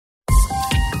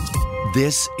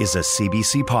This is a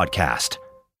CBC podcast.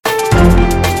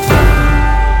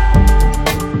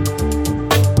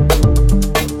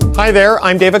 Hi there,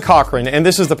 I'm David Cochran, and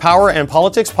this is the Power and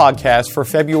Politics podcast for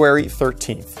February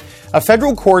 13th. A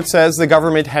federal court says the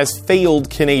government has failed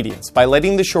Canadians by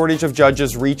letting the shortage of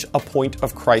judges reach a point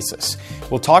of crisis.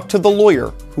 We'll talk to the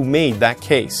lawyer who made that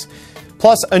case.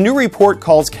 Plus, a new report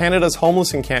calls Canada's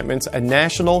homeless encampments a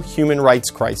national human rights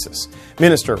crisis.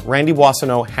 Minister Randy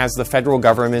Boissonnault has the federal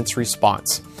government's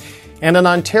response. And an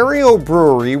Ontario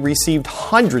brewery received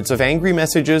hundreds of angry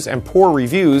messages and poor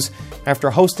reviews after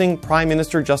hosting Prime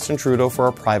Minister Justin Trudeau for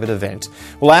a private event.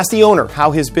 We'll ask the owner how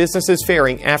his business is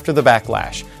faring after the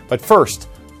backlash. But first,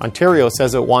 Ontario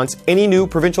says it wants any new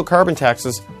provincial carbon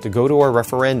taxes to go to a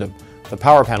referendum. The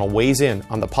Power Panel weighs in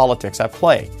on the politics at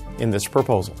play in this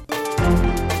proposal.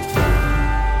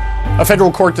 A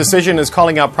federal court decision is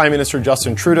calling out Prime Minister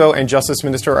Justin Trudeau and Justice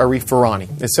Minister Arif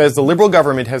Virani. It says the Liberal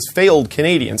government has failed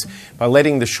Canadians by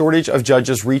letting the shortage of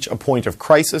judges reach a point of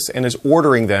crisis and is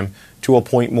ordering them to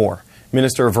appoint more.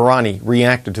 Minister Virani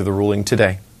reacted to the ruling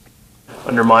today.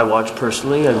 Under my watch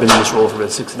personally, I've been in this role for about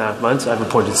 6.5 months. I've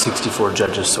appointed 64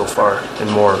 judges so far,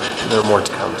 and more. There are more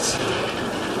to come.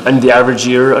 And the average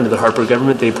year under the Harper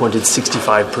government, they appointed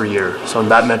 65 per year. So on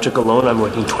that metric alone, I'm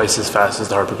working twice as fast as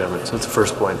the Harper government. So that's the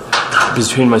first point.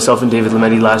 Between myself and David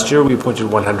Lametti last year, we appointed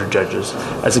 100 judges.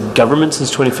 As a government since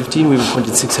 2015, we've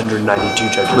appointed 692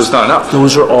 judges. But it's not enough.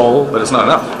 But it's not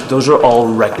enough. Those are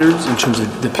all records in terms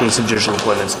of the pace of judicial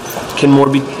appointments. Can more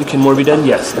be done?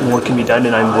 Yes, more can be done,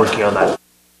 and I'm working on that.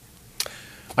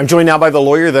 I'm joined now by the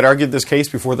lawyer that argued this case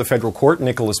before the federal court.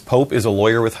 Nicholas Pope is a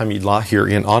lawyer with Hamid Law here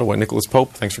in Ottawa. Nicholas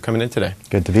Pope, thanks for coming in today.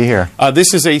 Good to be here.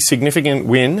 This is a significant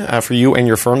win for you and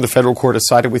your firm. The federal court has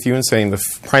sided with you in saying the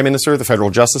Prime Minister, the federal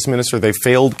Justice Minister, they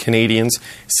failed Canadians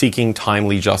seeking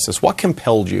timely justice. What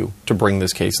compelled you to bring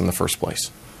this case in the first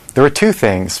place? There were two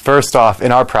things. First off,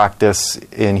 in our practice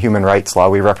in human rights law,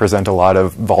 we represent a lot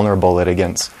of vulnerable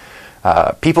litigants,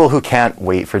 people who can't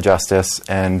wait for justice,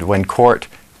 and when court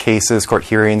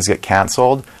hearings get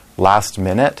cancelled last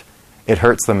minute, it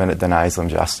hurts them and it denies them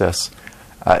justice.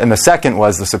 And the second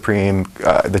was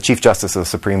the Chief Justice of the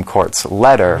Supreme Court's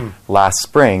letter last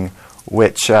spring,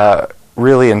 which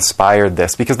really inspired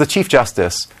this, because the Chief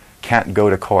Justice can't go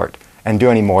to court and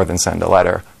do any more than send a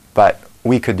letter, but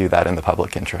we could do that in the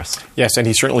public interest. Yes, and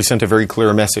he certainly sent a very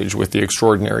clear message with the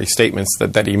extraordinary statements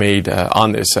that he made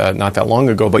on this not that long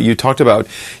ago. But you talked about,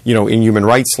 in human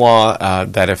rights law,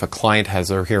 that if a client has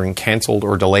their hearing canceled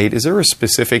or delayed, is there a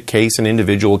specific case, an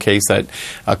individual case, that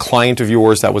a client of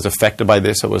yours that was affected by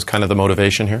this, that was kind of the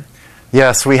motivation here?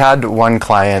 Yes, we had one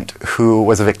client who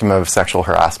was a victim of sexual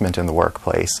harassment in the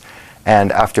workplace.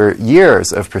 And after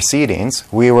years of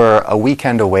proceedings, we were a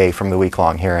weekend away from the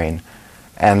week-long hearing.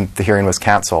 And the hearing was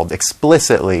canceled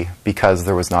explicitly because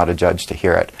there was not a judge to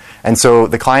hear it. And so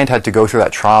the client had to go through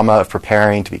that trauma of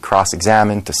preparing to be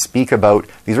cross-examined, to speak about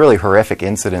these really horrific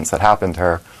incidents that happened to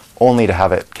her, only to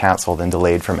have it canceled and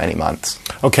delayed for many months.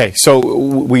 Okay, so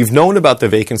we've known about the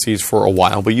vacancies for a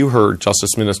while, but you heard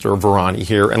Justice Minister Virani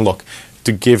here, and look,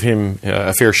 to give him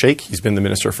a fair shake, he's been the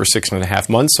minister for 6.5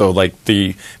 months, so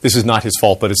this is not his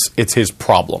fault, but it's his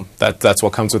problem. That's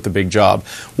what comes with the big job.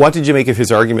 What did you make of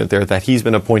his argument there that he's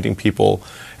been appointing people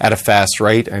at a fast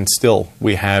rate, and still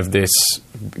we have this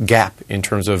gap in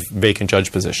terms of vacant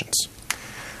judge positions?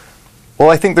 Well,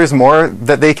 I think there's more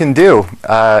that they can do.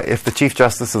 If the Chief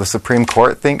Justice of the Supreme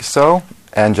Court thinks so,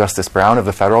 and Justice Brown of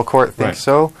the federal court thinks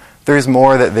so, there's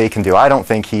more that they can do. I don't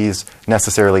think he's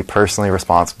necessarily personally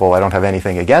responsible. I don't have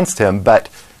anything against him, but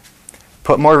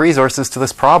put more resources to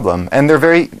this problem. And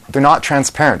they're not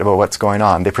transparent about what's going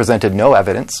on. They presented no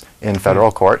evidence in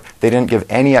federal court. They didn't give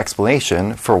any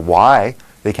explanation for why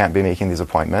they can't be making these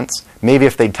appointments. Maybe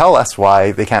if they'd tell us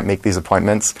why they can't make these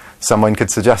appointments, someone could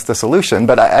suggest a solution.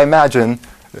 But I imagine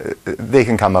they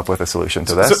can come up with a solution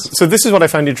to this. So this is what I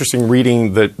find interesting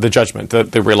reading the judgment.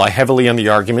 They rely heavily on the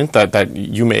argument that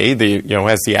you made,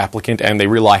 as the applicant, and they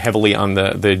rely heavily on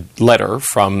the letter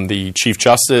from the Chief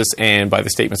Justice and by the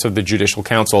statements of the Judicial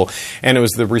Council. And it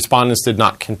was the respondents did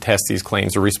not contest these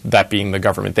claims, that being the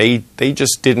government. They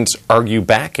just didn't argue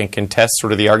back and contest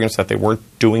sort of the arguments that they weren't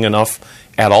doing enough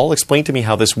at all. Explain to me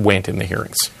how this went in the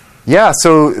hearings. Yeah,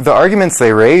 so the arguments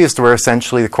they raised were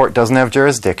essentially the court doesn't have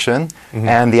jurisdiction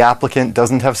and the applicant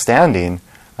doesn't have standing.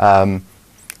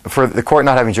 For the court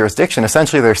not having jurisdiction,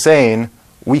 essentially they're saying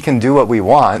we can do what we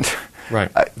want. Right.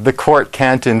 The court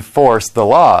can't enforce the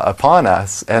law upon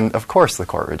us, and of course the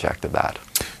court rejected that.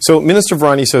 So Minister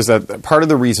Boissonnault says that part of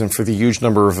the reason for the huge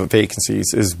number of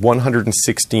vacancies is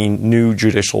 116 new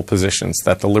judicial positions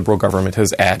that the Liberal government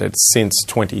has added since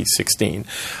 2016.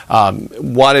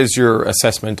 What is your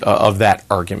assessment of that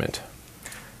argument?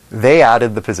 They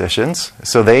added the positions,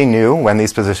 so they knew when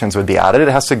these positions would be added. It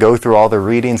has to go through all the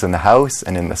readings in the House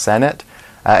and in the Senate.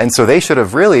 And so they should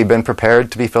have really been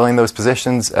prepared to be filling those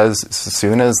positions as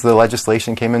soon as the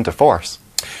legislation came into force.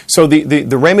 So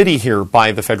the remedy here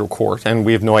by the federal court, and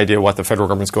we have no idea what the federal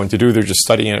government's going to do, they're just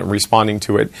studying it and responding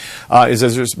to it, is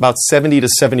that there's about 70 to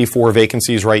 74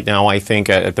 vacancies right now, I think,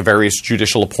 at the various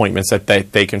judicial appointments that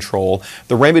they control.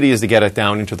 The remedy is to get it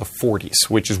down into the 40s,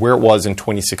 which is where it was in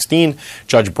 2016.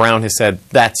 Judge Brown has said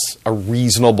that's a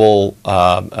reasonable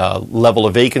level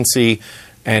of vacancy,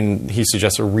 and he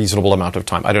suggests a reasonable amount of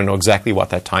time. I don't know exactly what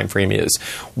that time frame is.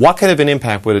 What kind of an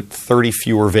impact would 30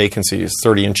 fewer vacancies,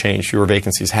 30 and change fewer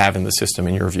vacancies have in the system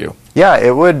in your view? Yeah,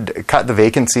 it would cut the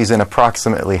vacancies in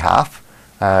approximately half.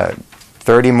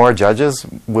 30 more judges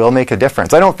will make a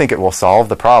difference. I don't think it will solve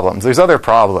the problems. There's other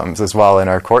problems as well in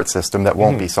our court system that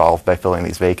won't be solved by filling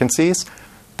these vacancies.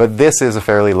 But this is a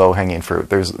fairly low-hanging fruit.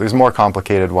 There's more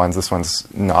complicated ones. This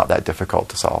one's not that difficult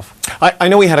to solve. I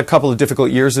know we had a couple of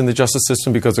difficult years in the justice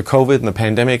system because of COVID and the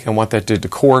pandemic and what that did to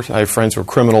court. I have friends who are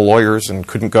criminal lawyers and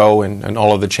couldn't go and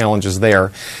all of the challenges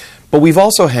there. But we've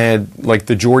also had, like,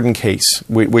 the Jordan case,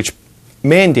 which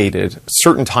mandated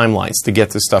certain timelines to get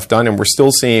this stuff done, and we're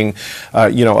still seeing,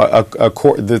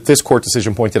 this court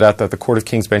decision pointed out that the Court of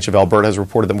King's Bench of Alberta has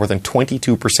reported that more than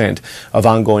 22% of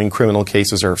ongoing criminal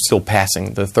cases are still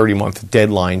passing the 30-month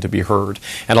deadline to be heard,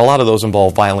 and a lot of those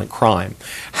involve violent crime.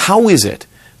 How is it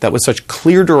that with such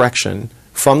clear direction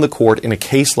from the court in a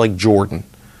case like Jordan,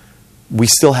 we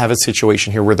still have a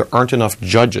situation here where there aren't enough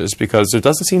judges because there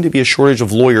doesn't seem to be a shortage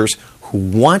of lawyers who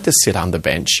want to sit on the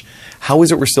bench? How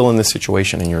is it we're still in this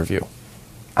situation in your view?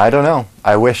 I don't know.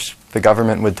 I wish the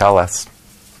government would tell us.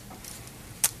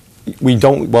 We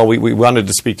wanted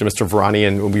to speak to Mr. Boissonnault,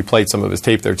 and we played some of his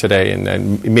tape there today,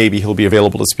 and maybe he'll be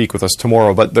available to speak with us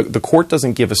tomorrow. But the court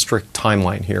doesn't give a strict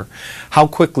timeline here. How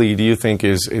quickly do you think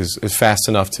is fast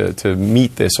enough to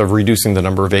meet this of reducing the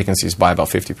number of vacancies by about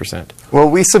 50%? Well,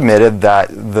 we submitted that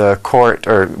the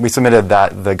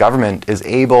government is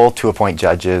able to appoint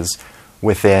judges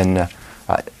within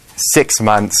 6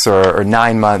 months or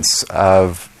 9 months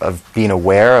of being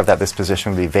aware of that this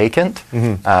position would be vacant,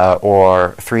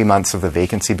 or 3 months of the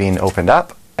vacancy being opened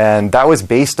up. And that was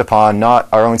based upon not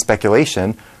our own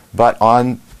speculation, but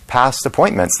on past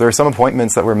appointments. There are some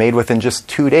appointments that were made within just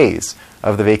 2 days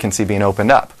of the vacancy being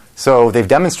opened up. So they've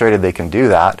demonstrated they can do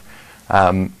that.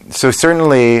 So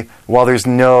certainly, while there's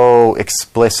no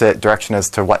explicit direction as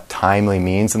to what timely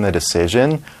means in the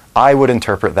decision, I would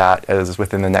interpret that as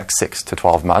within the next 6 to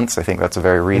 12 months. I think that's a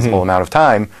very reasonable amount of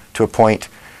time to appoint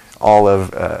all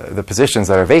of the positions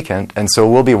that are vacant. And so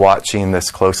we'll be watching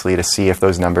this closely to see if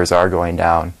those numbers are going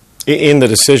down. In the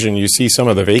decision, you see some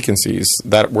of the vacancies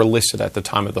that were listed at the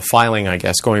time of the filing, I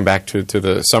guess, going back to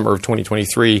the summer of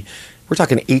 2023. We're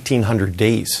talking 1,800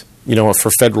 days,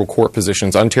 for federal court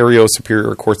positions. Ontario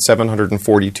Superior Court,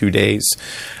 742 days.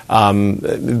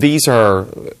 These are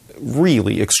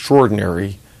really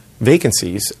extraordinary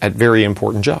vacancies at very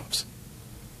important jobs.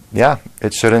 Yeah,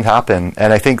 it shouldn't happen.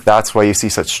 And I think that's why you see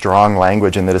such strong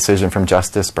language in the decision from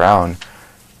Justice Brown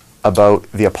about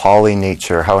the appalling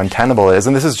nature, how untenable it is.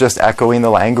 And this is just echoing the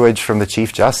language from the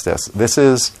Chief Justice. This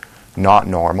is not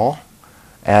normal.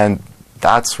 And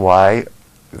that's why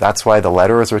the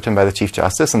letter was written by the Chief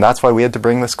Justice, and that's why we had to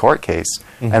bring this court case.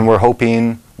 And we're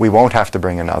hoping we won't have to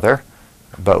bring another,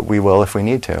 but we will if we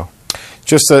need to.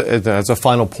 Just as a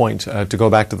final point, to go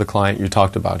back to the client you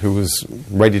talked about who was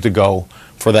ready to go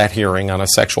for that hearing on a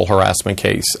sexual harassment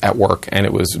case at work, and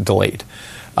it was delayed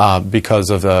because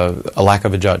of a lack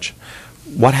of a judge.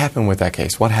 What happened with that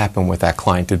case? What happened with that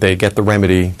client? Did they get the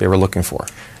remedy they were looking for?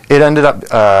 It ended up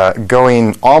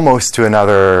going almost to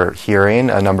another hearing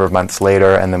a number of months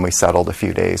later, and then we settled a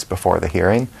few days before the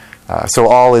hearing. So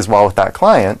all is well with that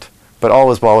client, but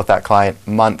all is well with that client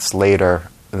months later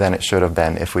than it should have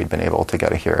been if we'd been able to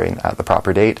get a hearing at the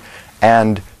proper date.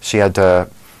 And she had to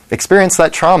experience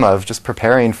that trauma of just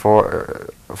preparing for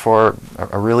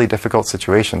a really difficult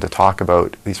situation to talk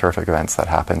about these horrific events that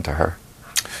happened to her.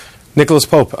 Nicholas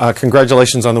Pope,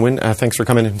 congratulations on the win. Thanks for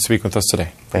coming and speaking with us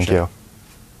today. Thank you.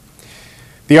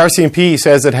 The RCMP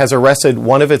says it has arrested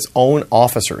one of its own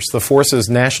officers. The force's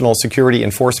National Security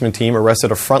Enforcement Team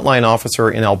arrested a frontline officer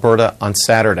in Alberta on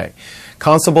Saturday.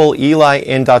 Constable Eli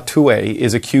Ndatue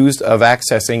is accused of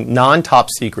accessing non-top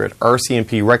secret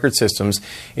RCMP record systems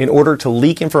in order to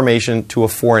leak information to a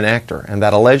foreign actor, and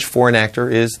that alleged foreign actor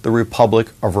is the Republic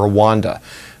of Rwanda.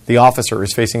 The officer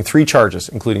is facing 3 charges,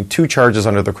 including 2 charges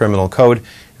under the Criminal Code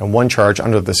and 1 charge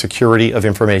under the Security of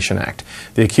Information Act.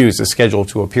 The accused is scheduled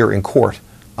to appear in court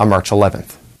on March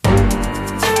 11th.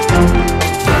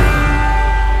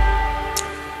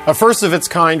 A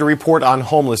first-of-its-kind report on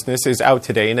homelessness is out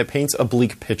today, and it paints a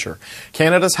bleak picture.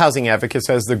 Canada's housing advocate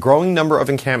says the growing number of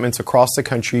encampments across the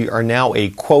country are now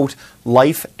a, quote,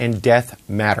 life and death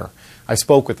matter. I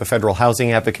spoke with the federal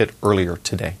housing advocate earlier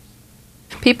today.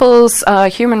 People's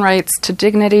human rights to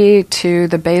dignity, to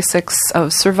the basics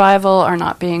of survival are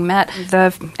not being met.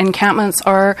 The encampments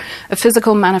are a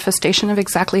physical manifestation of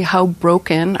exactly how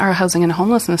broken our housing and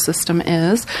homelessness system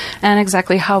is and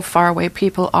exactly how far away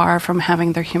people are from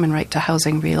having their human right to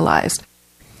housing realized.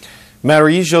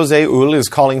 Marie-Josée Houle is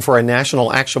calling for a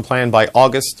national action plan by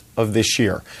August of this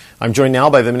year. I'm joined now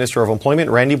by the Minister of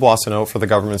Employment, Randy Boissonnault, for the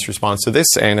government's response to this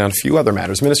and on a few other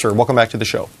matters. Minister, welcome back to the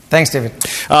show. Thanks, David.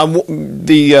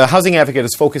 The housing advocate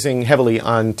is focusing heavily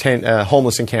on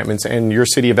homeless encampments, and your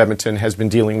city of Edmonton has been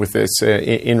dealing with this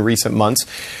in recent months.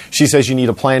 She says you need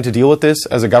a plan to deal with this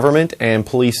as a government, and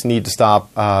police need to stop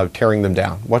tearing them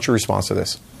down. What's your response to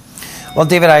this? Well,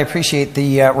 David, I appreciate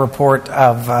the report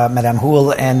of Madame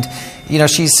Houle, and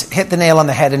she's hit the nail on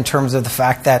the head in terms of the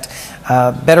fact that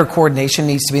better coordination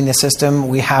needs to be in the system.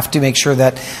 We have to make sure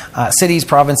that cities,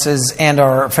 provinces, and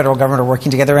our federal government are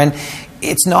working together. And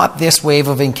it's not this wave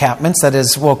of encampments that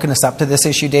has woken us up to this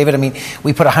issue, David. I mean,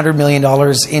 we put $100 million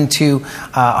into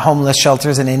homeless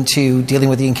shelters and into dealing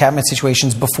with the encampment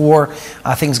situations before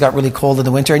things got really cold in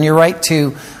the winter. And you're right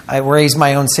to raise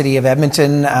my own city of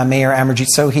Edmonton. Mayor Amarjeet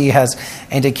Sohi has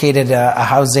indicated a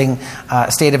housing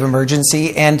state of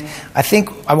emergency. And I think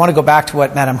I want to go back to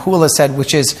what Madame Houle has said,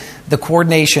 which is the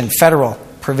coordination, federal,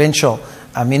 provincial,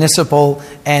 municipal,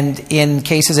 and in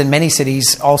cases in many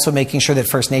cities, also making sure that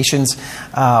First Nations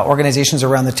organizations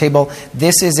are around the table.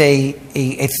 This is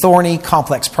a thorny,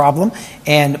 complex problem,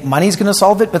 and money's going to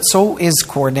solve it, but so is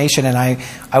coordination. And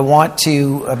I want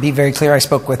to be very clear. I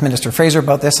spoke with Minister Fraser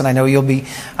about this, and I know you'll be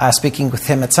speaking with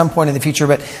him at some point in the future,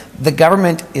 but the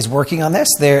government is working on this.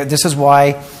 This is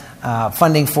why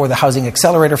funding for the Housing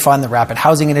Accelerator Fund, the Rapid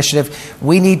Housing Initiative.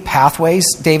 We need pathways,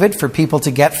 David, for people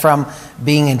to get from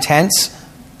being in tents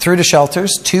through to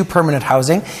shelters to permanent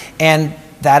housing. And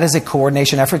that is a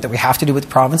coordination effort that we have to do with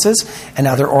provinces and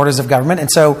other orders of government.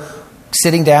 And so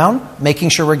sitting down, making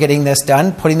sure we're getting this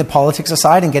done, putting the politics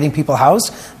aside and getting people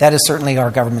housed, that is certainly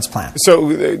our government's plan.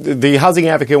 So the housing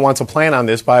advocate wants a plan on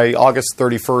this by August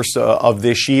 31st of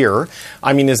this year.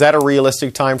 I mean, is that a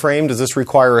realistic time frame? Does this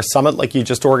require a summit like you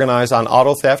just organized on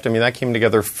auto theft? I mean, that came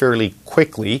together fairly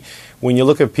quickly. When you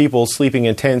look at people sleeping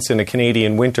in tents in a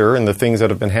Canadian winter and the things that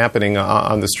have been happening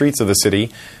on the streets of the city,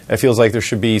 it feels like there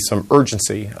should be some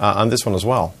urgency on this one as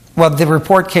well. Well, the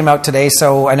report came out today,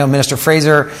 so I know Minister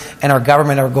Fraser and our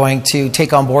government are going to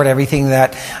take on board everything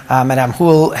that Madame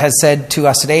Houle has said to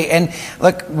us today. And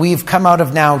look, we've come out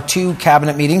of now 2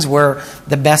 cabinet meetings where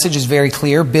the message is very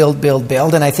clear: build, build,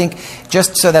 build. And I think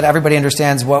just so that everybody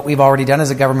understands what we've already done as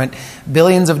a government,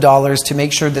 billions of dollars to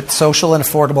make sure that social and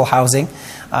affordable housing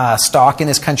stock in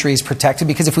this country is protected.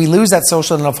 Because if we lose that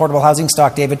social and affordable housing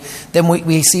stock, David, then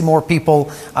we see more people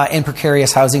in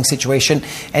precarious housing situation.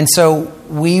 And so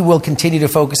we will continue to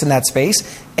focus in that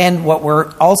space. And what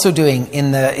we're also doing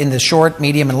in the short,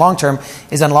 medium, and long term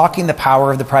is unlocking the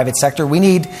power of the private sector. We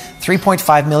need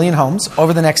 3.5 million homes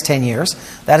over the next 10 years.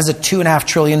 That is a $2.5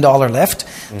 trillion lift.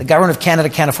 The government of Canada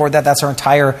can't afford that. That's our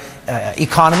entire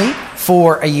economy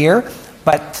for a year.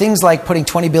 But things like putting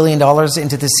 $20 billion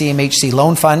into the CMHC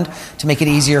loan fund to make it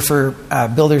easier for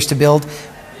builders to build,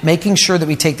 making sure that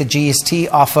we take the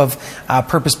GST off of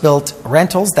purpose-built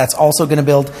rentals. That's also going to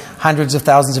build hundreds of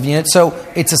thousands of units. So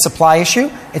it's a supply issue,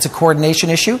 it's a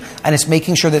coordination issue, and it's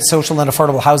making sure that social and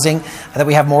affordable housing, that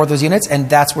we have more of those units, and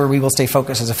that's where we will stay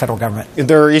focused as a federal government.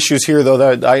 There are issues here, though,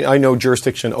 that I know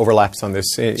jurisdiction overlaps on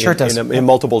this in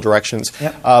multiple directions.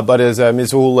 Yep. But as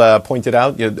Ms. Houle pointed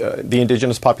out, the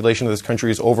Indigenous population of this country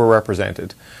is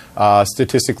overrepresented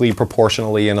statistically,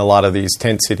 proportionally in a lot of these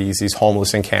tent cities, these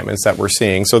homeless encampments that we're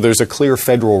seeing. So there's a clear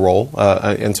federal role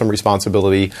and some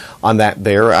responsibility on that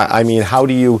there. I mean, how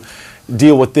do you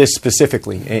deal with this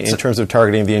specifically in terms of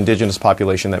targeting the Indigenous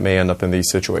population that may end up in these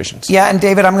situations? Yeah, and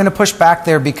David, I'm going to push back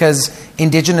there because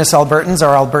Indigenous Albertans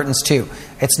are Albertans too.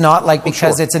 It's not like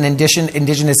because it's an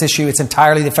Indigenous issue, it's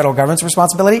entirely the federal government's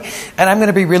responsibility. And I'm going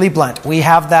to be really blunt. We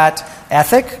have that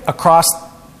ethic across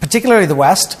particularly the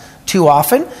West too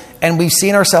often. And we've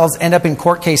seen ourselves end up in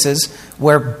court cases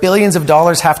where billions of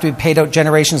dollars have to be paid out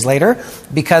generations later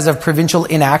because of provincial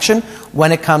inaction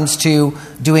when it comes to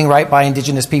doing right by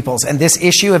Indigenous peoples. And this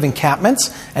issue of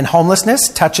encampments and homelessness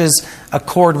touches a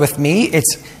chord with me.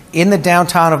 It's in the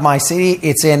downtown of my city.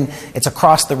 It's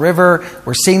across the river.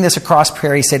 We're seeing this across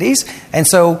prairie cities. And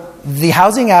so the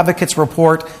Housing Advocates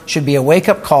report should be a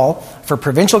wake-up call for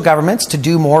provincial governments to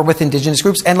do more with Indigenous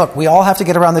groups. And look, we all have to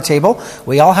get around the table.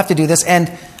 We all have to do this.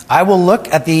 And I will look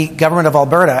at the government of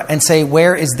Alberta and say,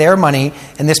 where is their money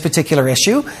in this particular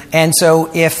issue? And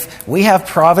so if we have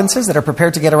provinces that are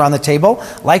prepared to get around the table,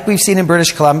 like we've seen in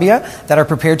British Columbia, that are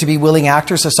prepared to be willing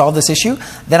actors to solve this issue,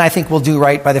 then I think we'll do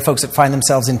right by the folks that find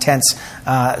themselves in tents,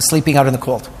 sleeping out in the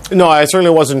cold. No, I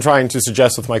certainly wasn't trying to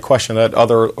suggest with my question that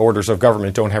other orders of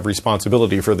government don't have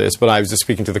responsibility for this, but I was just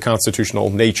speaking to the constitutional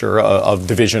nature of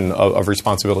division of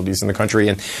responsibilities in the country.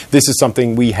 And this is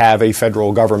something we have a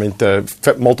federal government,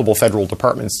 multiple federal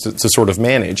departments to sort of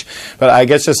manage. But I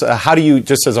guess just how do you,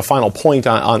 just as a final point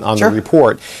on Sure. the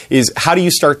report, is how do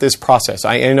you start this process?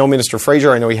 I know Minister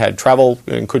Fraser, I know he had travel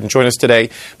and couldn't join us today,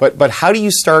 but how do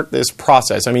you start this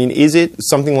process? I mean, is it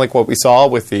something like what we saw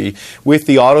with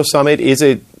the Auto Summit? Is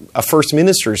it a First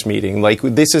Minister's meeting? Like,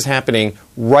 this is happening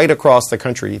right across the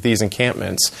country, these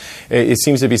encampments. It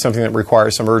seems to be something that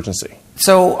requires some urgency.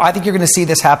 So I think you're going to see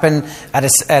this happen at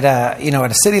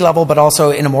a city level, but also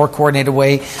in a more coordinated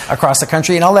way across the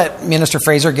country. And I'll let Minister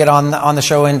Fraser get on the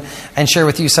show and share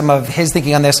with you some of his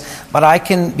thinking on this. But I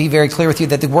can be very clear with you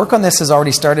that the work on this has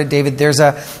already started, David. There's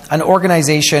an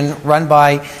organization run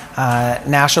by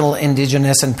national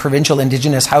Indigenous and provincial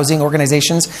Indigenous housing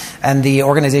organizations, and the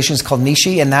organization is called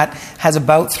Nishi, and that has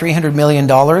about $300 million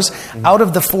out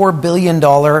of the $4 billion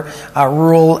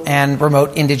rural and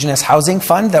remote Indigenous housing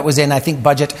fund that was in, I think,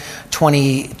 budget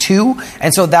 22.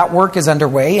 And so that work is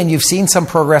underway, and you've seen some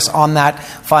progress on that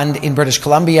fund in British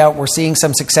Columbia. We're seeing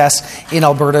some success in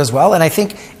Alberta as well. And I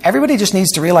think everybody just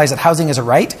needs to realize that housing is a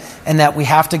right and that we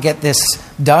have to get this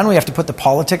done. We have to put the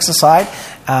politics aside,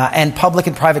 and public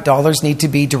and private dollars need to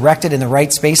be directed in the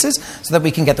right spaces so that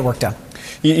we can get the work done.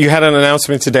 You had an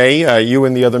announcement today, you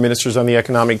and the other ministers on the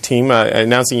economic team,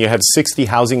 announcing you have 60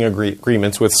 housing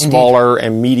agreements with smaller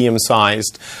and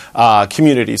medium-sized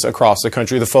communities across the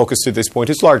country. The focus to this point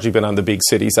has largely been on the big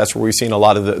cities. That's where we've seen a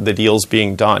lot of the deals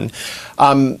being done.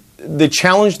 The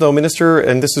challenge, though, Minister,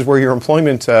 and this is where your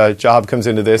employment job comes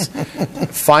into this,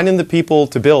 finding the people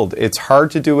to build. It's hard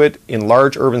to do it in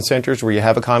large urban centers where you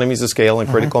have economies of scale and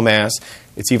critical mass.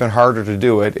 It's even harder to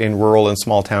do it in rural and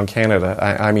small-town Canada.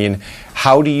 I mean,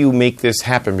 how do you make this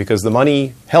happen? Because the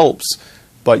money helps,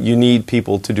 but you need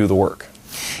people to do the work.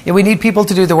 Yeah, we need people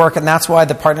to do the work, and that's why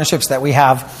the partnerships that we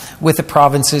have with the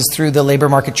provinces through the labour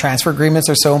market transfer agreements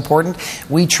are so important.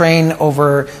 We train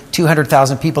over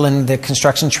 200,000 people in the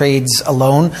construction trades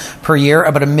alone per year.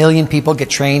 About 1 million people get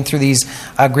trained through these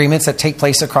agreements that take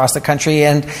place across the country.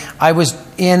 And I was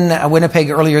in Winnipeg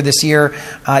earlier this year,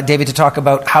 David, to talk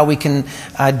about how we can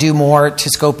do more to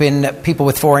scope in people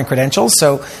with foreign credentials.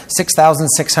 So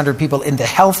 6,600 people in the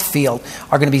health field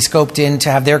are going to be scoped in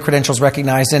to have their credentials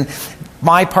recognized. And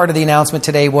my part of the announcement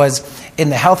today was in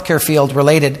the healthcare field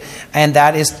related, and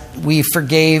that is we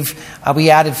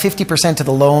added 50% to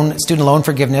the student loan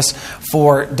forgiveness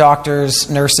for doctors,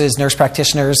 nurses, nurse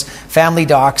practitioners, family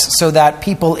docs, so that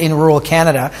people in rural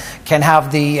Canada can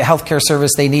have the healthcare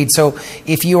service they need. So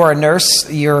if you are a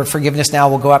nurse, your forgiveness now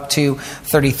will go up to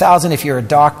 $30,000. If you're a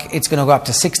doc, it's going to go up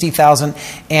to $60,000.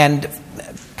 And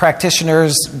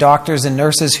practitioners, doctors, and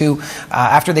nurses who,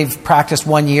 after they've practiced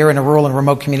 1 year in a rural and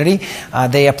remote community,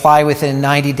 they apply within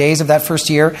 90 days of that first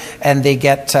year, and they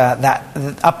get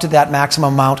up to that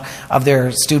maximum amount of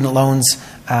their student loans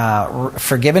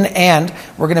forgiven. And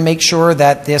we're going to make sure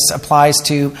that this applies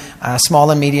to small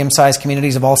and medium-sized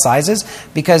communities of all sizes,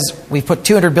 because we've put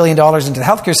 $200 billion into the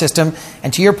healthcare system.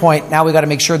 And to your point, now we've got to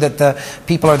make sure that the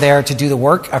people are there to do the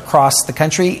work across the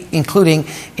country, including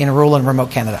in rural and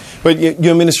remote Canada. But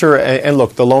you Minister, and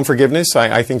look, the loan forgiveness,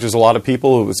 I think there's a lot of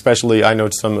people who, especially I know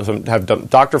some have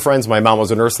doctor friends. My mom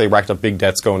was a nurse. They racked up big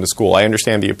debts going to school. I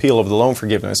understand the appeal of the loan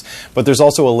forgiveness, but there's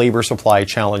also a labor supply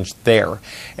challenge there.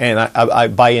 And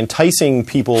by enticing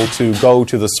people to go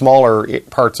to the smaller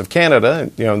parts of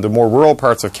Canada, the more rural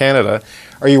parts of Canada,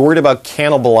 are you worried about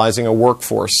cannibalizing a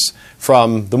workforce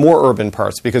from the more urban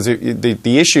parts? Because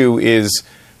the issue is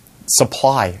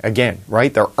supply again,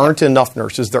 right? There aren't enough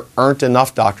nurses, there aren't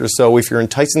enough doctors. So if you're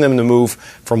enticing them to move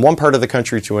from one part of the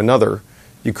country to another,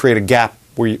 you create a gap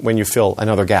when you fill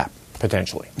another gap,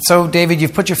 potentially. So, David,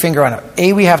 you've put your finger on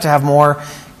it. We have to have more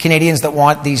Canadians that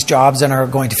want these jobs and are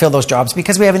going to fill those jobs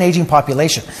because we have an aging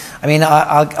population. I mean,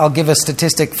 I'll give a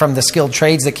statistic from the skilled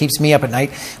trades that keeps me up at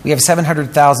night. We have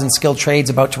 700,000 skilled trades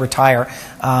about to retire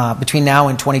between now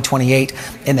and 2028.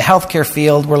 In the healthcare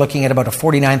field, we're looking at about a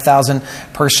 49,000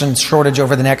 person shortage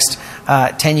over the next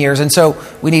 10 years. And so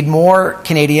we need more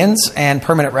Canadians and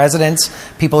permanent residents,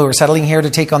 people who are settling here, to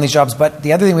take on these jobs. But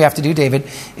the other thing we have to do, David,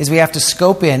 is we have to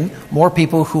scope in more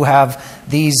people who have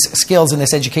these skills and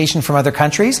this education from other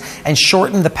countries and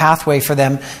shorten the pathway for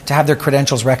them to have their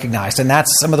credentials recognized. And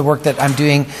that's some of the work that I'm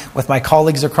doing with my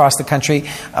colleagues across the country.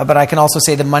 But I can also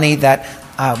say the money that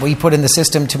we put in the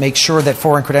system to make sure that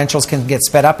foreign credentials can get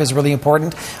sped up is really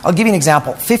important. I'll give you an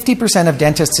example. 50% of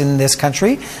dentists in this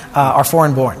country are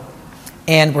foreign born.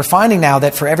 And we're finding now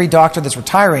that for every doctor that's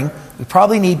retiring, we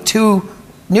probably need 2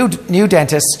 new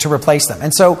dentists to replace them.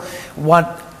 And so one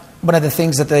of the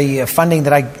things that the funding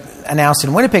that I announced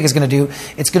in Winnipeg is going to do,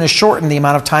 it's going to shorten the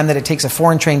amount of time that it takes a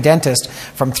foreign-trained dentist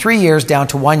from 3 years down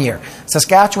to 1 year.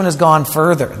 Saskatchewan has gone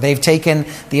further. They've taken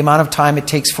the amount of time it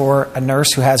takes for a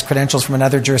nurse who has credentials from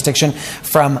another jurisdiction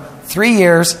from 3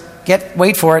 years,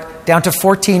 wait for it, down to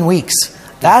 14 weeks.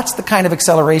 That's the kind of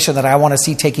acceleration that I want to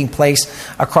see taking place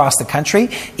across the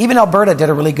country. Even Alberta did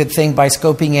a really good thing by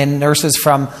scoping in nurses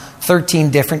from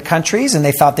 13 different countries, and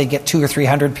they thought they'd get 200 or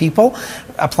 300 people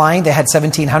applying. They had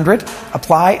 1,700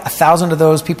 apply. 1,000 of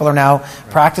those people are now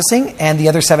practicing, and the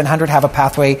other 700 have a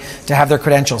pathway to have their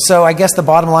credentials. So I guess the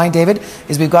bottom line, David,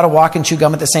 is we've got to walk and chew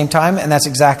gum at the same time, and that's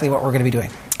exactly what we're going to be doing.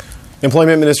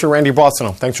 Employment Minister Randy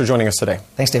Boissonnault, thanks for joining us today.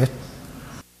 Thanks, David.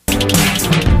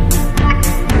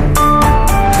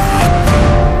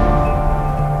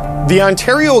 The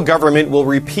Ontario government will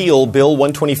repeal Bill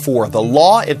 124, the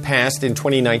law it passed in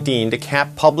 2019 to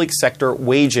cap public sector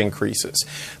wage increases.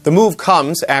 The move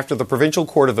comes after the Provincial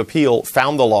Court of Appeal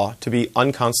found the law to be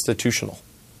unconstitutional.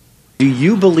 Do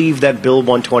you believe that Bill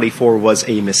 124 was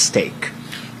a mistake?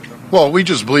 Well, we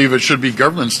just believe it should be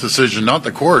government's decision, not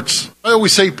the courts. I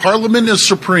always say Parliament is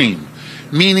supreme,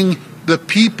 meaning the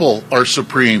people are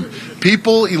supreme.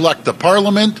 People elect the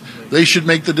Parliament. They should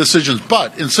make the decisions.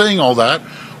 But in saying all that,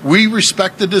 we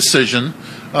respect the decision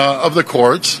of the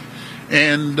courts,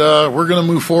 and we're going to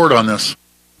move forward on this.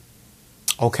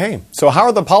 Okay, so how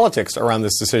are the politics around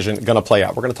this decision going to play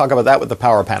out? We're going to talk about that with the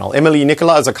Power Panel. Emily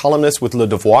Nicolas is a columnist with Le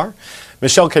Devoir.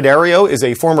 Michelle Cadario is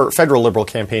a former federal Liberal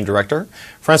campaign director.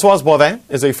 Françoise Boivin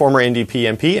is a former NDP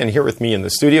MP. And here with me in the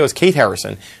studio is Kate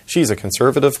Harrison. She's a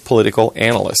conservative political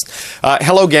analyst.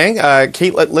 Hello, gang.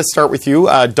 Kate, let's start with you.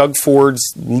 Doug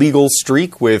Ford's legal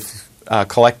streak with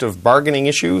collective bargaining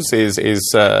issues is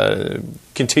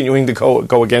continuing to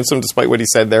go against him, despite what he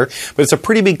said there. But it's a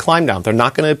pretty big climb down. They're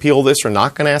not going to appeal this. They're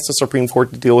not going to ask the Supreme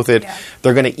Court to deal with it. Yeah.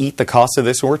 They're going to eat the cost of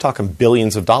this. And we're talking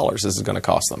billions of dollars this is going to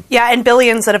cost them. Yeah, and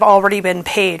billions that have already been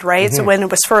paid, right? Mm-hmm. So when it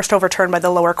was first overturned by the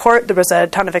lower court, there was a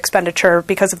ton of expenditure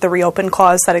because of the reopen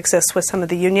clause that exists with some of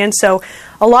the unions. So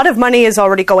a lot of money is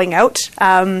already going out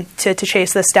to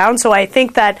chase this down. So I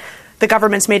think that the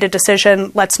government's made a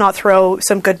decision, let's not throw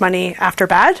some good money after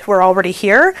bad. We're already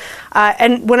here.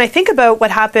 And when I think about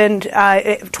what happened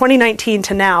 2019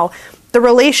 to now, the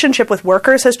relationship with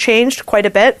workers has changed quite a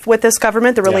bit with this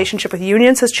government. The relationship with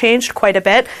unions has changed quite a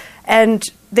bit. And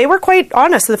they were quite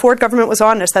honest. The Ford government was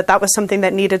honest that was something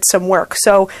that needed some work.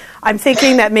 So I'm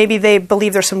thinking that maybe they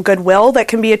believe there's some goodwill that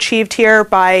can be achieved here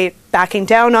by backing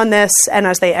down on this and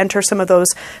as they enter some of those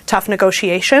tough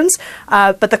negotiations.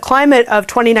 But the climate of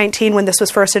 2019 when this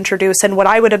was first introduced and what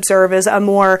I would observe is a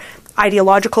more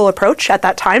ideological approach at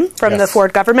that time from the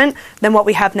Ford government than what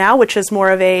we have now, which is more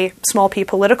of a small p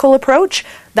political approach.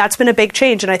 That's been a big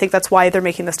change, and I think that's why they're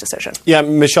making this decision. Yeah,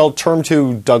 Michelle, term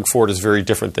 2 Doug Ford is very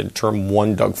different than term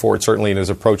 1 Doug Ford, certainly in his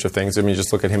approach of things. I mean,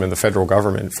 just look at him in the federal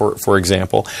government, for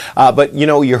example. But,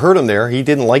 you heard him there. He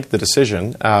didn't like the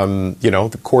decision.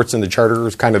 The courts and the charter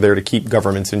is kind of there to keep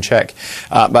governments in check.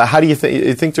 But how do you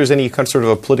think there's any kind of sort of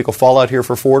a political fallout here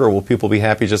for Ford, or will people be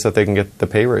happy just that they can get the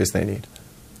pay raise they need?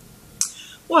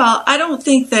 Well, I don't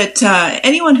think that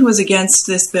anyone who is against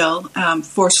this bill,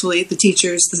 forcefully, the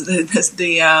teachers,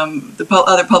 the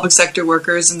other public sector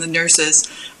workers and the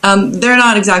nurses, they're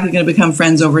not exactly going to become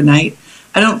friends overnight.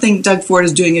 I don't think Doug Ford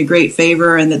is doing a great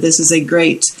favor and that this is a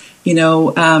great,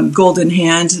 golden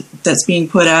hand that's being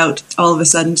put out all of a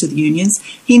sudden to the unions.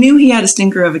 He knew he had a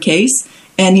stinker of a case,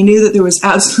 and he knew that there was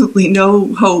absolutely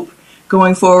no hope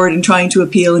going forward and trying to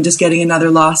appeal and just getting another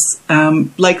loss,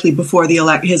 likely before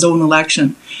his own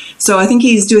election. So I think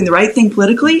he's doing the right thing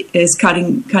politically, is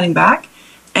cutting back,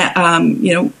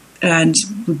 and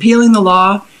repealing the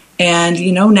law. And,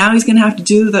 now he's going to have to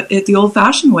do it the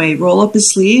old-fashioned way, roll up his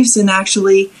sleeves and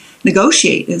actually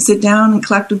negotiate and sit down and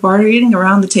collective bargaining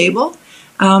around the table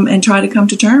and try to come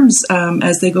to terms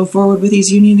as they go forward with these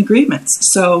union agreements.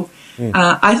 So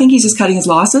I think he's just cutting his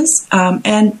losses.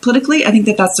 And politically, I think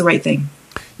that that's the right thing.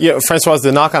 Yeah, Françoise,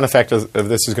 the knock-on effect of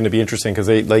this is going to be interesting because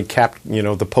they capped,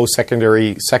 the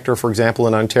post-secondary sector, for example,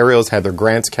 in Ontario has had their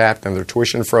grants capped and their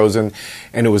tuition frozen,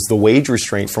 and it was the wage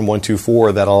restraint from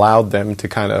 124 that allowed them to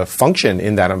kind of function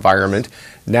in that environment.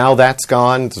 Now that's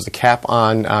gone. There's a cap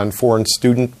on foreign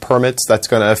student permits that's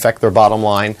going to affect their bottom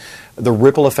line. The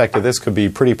ripple effect of this could be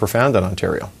pretty profound in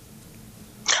Ontario.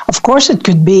 Of course it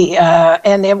could be.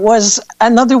 And it was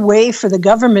another way for the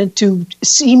government to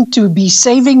seem to be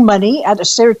saving money at a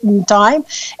certain time.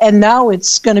 And now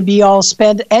it's going to be all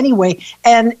spent anyway.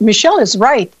 And Michelle is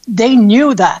right. They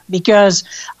knew that, because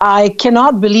I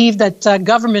cannot believe that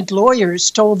government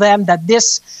lawyers told them that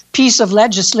this piece of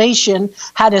legislation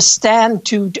had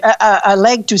a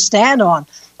leg to stand on.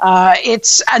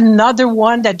 It's another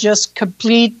one that just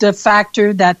complete the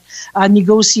factor that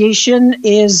negotiation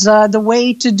is the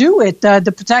way to do it.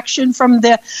 The protection from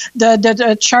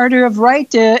the Charter of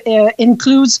Right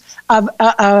includes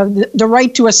the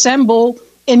right to assemble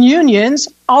in unions,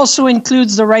 also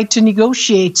includes the right to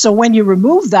negotiate. So when you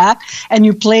remove that and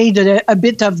you play a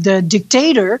bit of the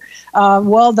dictator,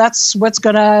 well, that's what's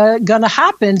gonna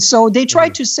happen. So they try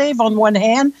to save on one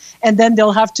hand, and then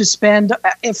they'll have to spend,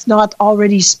 if not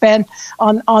already spent,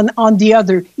 on the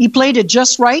other. He played it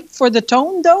just right for the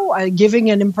tone, though,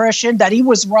 giving an impression that he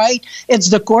was right. It's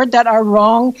the court that are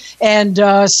wrong, and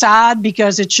sad,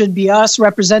 because it should be us,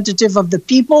 representative of the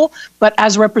people. But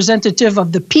as representative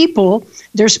of the people,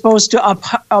 they're supposed to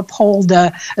uphold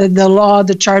the law,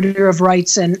 the Charter of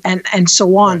Rights, and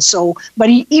so on. So, but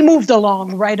he moved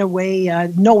along right away,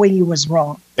 knowing he was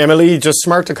wrong. Emily, just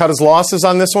smart to cut his losses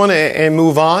on this one and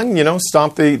move on,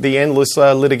 stop the endless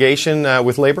litigation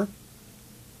with Labour?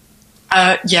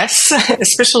 Yes,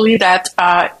 especially that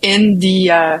in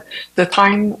the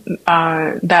time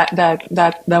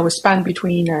that was spent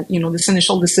between this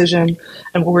initial decision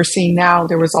and what we're seeing now,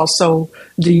 there was also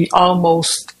the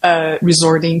almost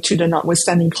resorting to the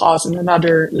notwithstanding clause in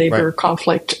another labor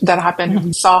conflict that happened. Mm-hmm.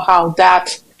 We saw how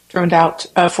that turned out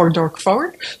for Dork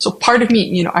Forward. So part of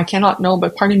me, I cannot know,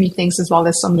 but part of me thinks as well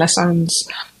that some lessons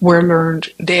were learned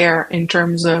there in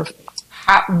terms of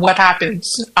what happens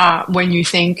when you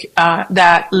think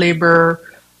that labor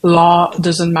law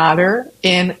doesn't matter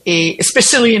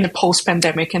especially in a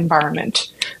post-pandemic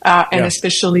environment, and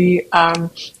especially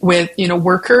with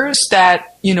workers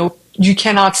that you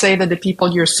cannot say that the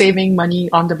people you're saving money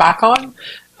on the back of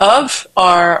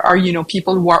are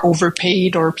people who are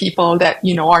overpaid, or people that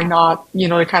are not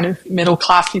the kind of middle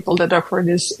class people that Duckford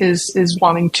is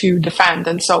wanting to defend.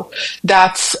 And so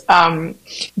that's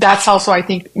also, I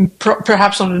think,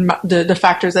 perhaps one of the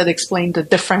factors that explain the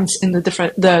difference in the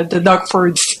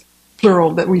Duckfords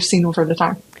plural that we've seen over the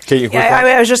time.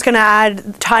 I was just going to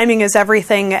add, timing is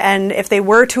everything, and if they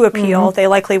were to appeal, they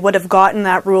likely would have gotten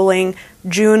that ruling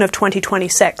June of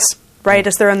 2026. Right,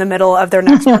 as they're in the middle of their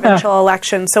next provincial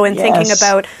election. So in thinking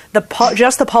about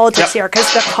just the politics here,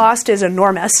 because the cost is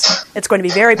enormous, it's going to be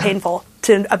very painful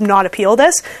to not appeal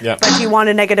this. But if you want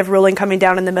a negative ruling coming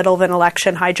down in the middle of an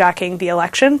election, hijacking the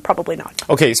election, probably not.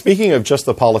 Okay, speaking of just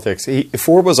the politics,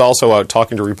 Ford was also out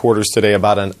talking to reporters today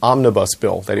about an omnibus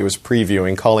bill that he was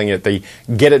previewing, calling it the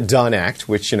Get It Done Act,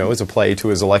 which, is a play to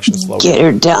his election slogan. Get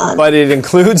it done. But it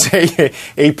includes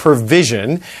a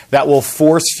provision that will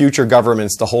force future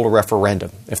governments to hold a referendum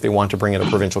if they want to bring in a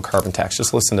provincial carbon tax.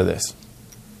 Just listen to this.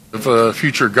 If a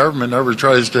future government ever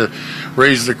tries to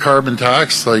raise the carbon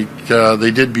tax like they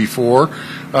did before,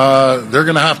 they're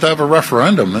going to have a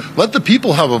referendum. Let the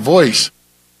people have a voice.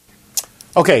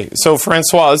 Okay, so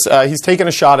Françoise, he's taken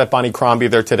a shot at Bonnie Crombie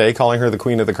there today, calling her the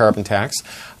queen of the carbon tax.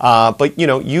 But,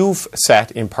 you've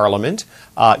sat in Parliament.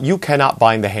 You cannot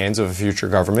bind the hands of a future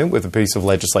government with a piece of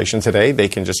legislation today. They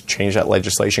can just change that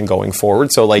legislation going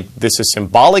forward. So, this is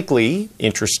symbolically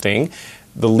interesting.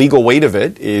 The legal weight of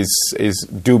it is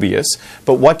dubious.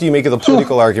 But what do you make of the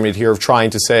political argument here of trying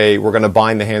to say we're going to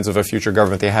bind the hands of a future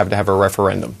government? They have to have a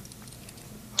referendum.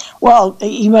 Well,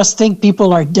 you must think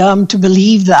people are dumb to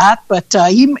believe that, but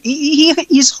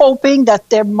he's hoping that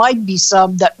there might be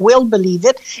some that will believe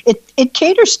it. It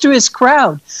caters to his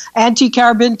crowd.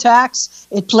 Anti-carbon tax,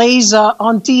 it plays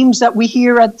on themes that we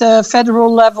hear at the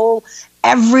federal level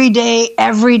every day.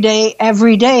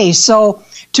 So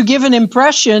to give an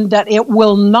impression that it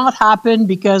will not happen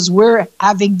because we're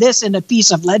having this in a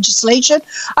piece of legislation,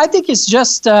 I think it's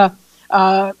just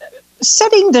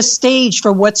setting the stage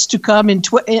for what's to come in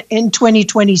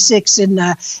 2026 in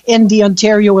the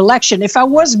Ontario election. If I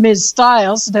was Ms.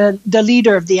 Stiles, the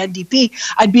leader of the NDP,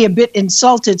 I'd be a bit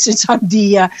insulted since I'm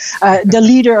the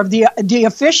leader of the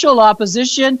official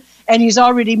opposition, and he's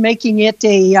already making it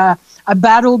a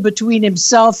battle between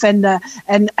himself and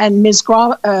Ms.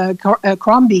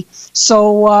 Crombie.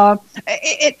 So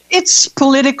it's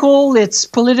political. It's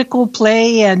political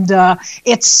play, and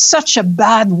it's such a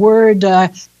bad word.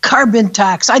 Carbon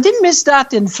tax. I didn't miss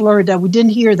that in Florida. We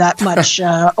didn't hear that much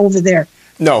over there.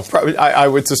 No, I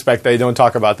would suspect they don't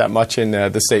talk about that much in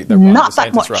the state that Not DeSantis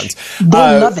that much. runs. They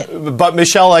love it. But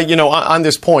Michelle, on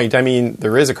this point, I mean,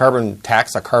 there is a carbon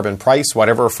tax, a carbon price,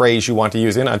 whatever phrase you want to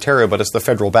use in Ontario, but it's the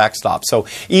federal backstop. So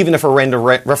even if a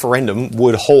referendum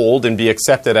would hold and be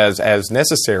accepted as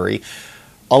necessary,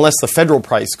 unless the federal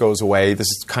price goes away,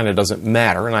 this kind of doesn't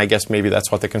matter. And I guess maybe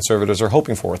that's what the Conservatives are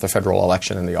hoping for with the federal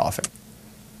election in the offing.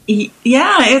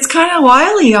 Yeah, it's kind of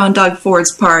wily on Doug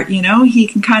Ford's part. He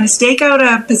can kind of stake out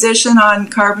a position on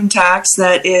carbon tax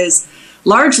that is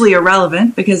largely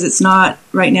irrelevant because it's not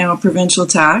right now a provincial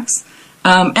tax.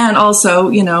 And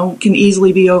also, can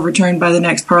easily be overturned by the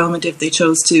next parliament if they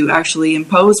chose to actually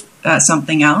impose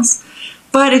something else.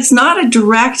 But it's not a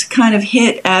direct kind of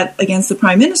hit against the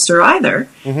Prime Minister either,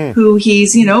 who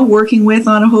he's working with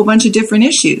on a whole bunch of different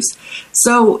issues.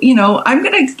 So I'm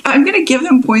gonna give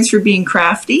him points for being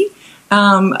crafty,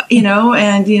 and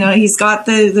he's got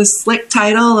the slick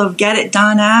title of "Get It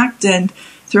Done" Act and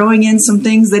throwing in some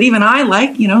things that even I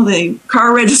like. The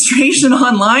car registration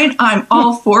online. I'm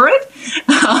all for it,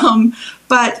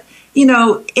 but.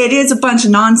 It is a bunch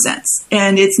of nonsense,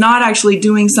 and it's not actually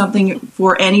doing something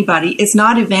for anybody. It's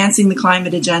not advancing the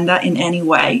climate agenda in any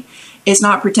way. It's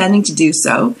not pretending to do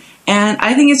so. And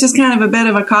I think it's just kind of a bit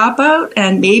of a cop-out,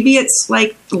 and maybe it's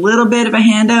like a little bit of a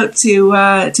handout to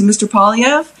Mr.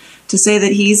 Poilievre to say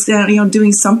that he's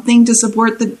doing something to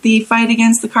support the fight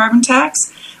against the carbon tax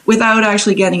without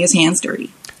actually getting his hands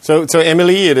dirty. So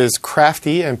Emily, it is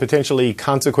crafty and potentially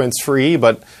consequence-free,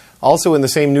 but also in the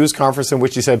same news conference in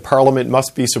which he said Parliament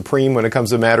must be supreme when it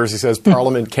comes to matters, he says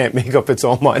Parliament can't make up its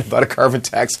own mind about a carbon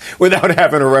tax without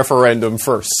having a referendum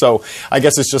first. So I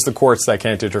guess it's just the courts that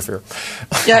can't interfere.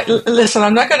 Yeah, listen,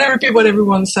 I'm not going to repeat what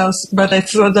everyone says, but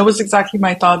that was exactly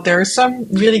my thought. There is some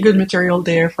really good material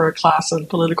there for a class of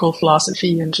political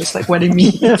philosophy and just like what it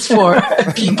means for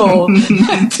people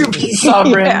to be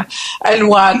sovereign and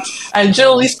what. And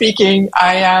generally speaking,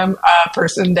 I am a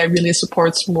person that really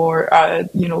supports more,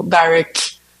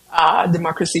 direct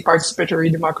democracy, participatory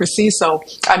democracy. So,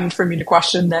 for me, the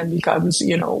question then becomes,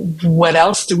 what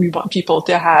else do we want people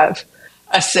to have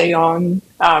a say on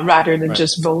rather than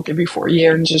just vote every 4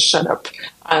 years and just shut up?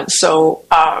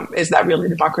 Is that really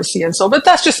democracy? And so, but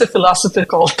that's just a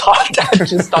philosophical thought that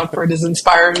just Doug is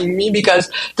inspiring me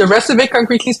because the rest of it,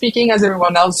 concretely speaking, as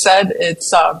everyone else said,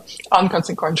 it's on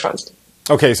consequence.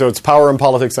 Okay, so it's power and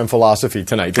politics and philosophy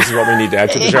tonight. This is what we need to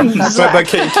add to the show. But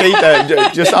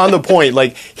Kate, just on the point,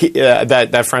 like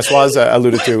that Françoise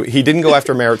alluded to, he didn't go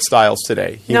after Merritt Stiles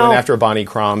today. He went after Bonnie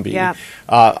Crombie. Yeah.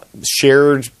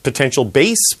 Shared potential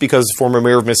base because former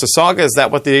mayor of Mississauga. Is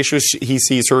that what the issue is? He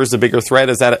sees her as the bigger threat.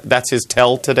 That's his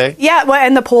tell today? Yeah, well,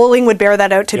 and the polling would bear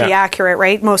that out to be accurate,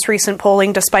 right? Most recent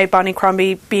polling, despite Bonnie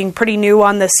Crombie being pretty new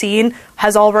on the scene,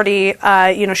 has already,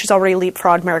 she's already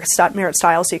leapfrogged Merritt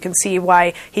Stiles, so you can see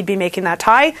why he'd be making that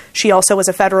tie. She also was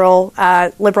a federal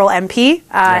Liberal MP,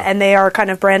 and they are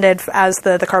kind of branded as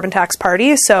the carbon tax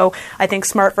party. So I think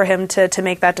smart for him to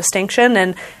make that distinction.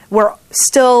 And we're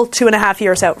still 2.5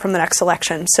 years out from the next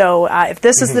election. So if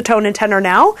this is the tone and tenor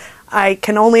now, I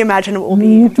can only imagine it will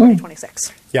be in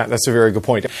 2026. Yeah, that's a very good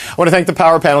point. I want to thank the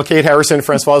Power Panel, Kate Harrison,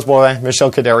 Françoise Bois,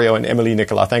 Michelle Cadario, and Emily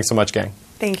Nicolas. Thanks so much, gang.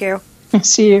 Thank you.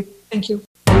 See you. Thank you.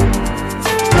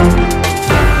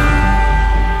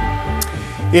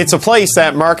 It's a place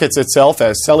that markets itself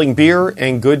as selling beer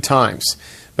and good times.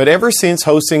 But ever since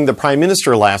hosting the Prime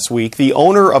Minister last week, the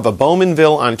owner of a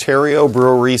Bowmanville, Ontario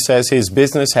brewery says his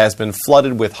business has been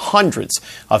flooded with hundreds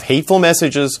of hateful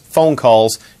messages, phone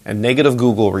calls, and negative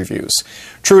Google reviews.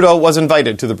 Trudeau was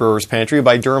invited to the Brewers' Pantry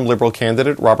by Durham Liberal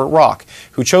candidate Robert Rock,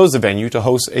 who chose the venue to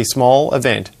host a small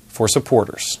event for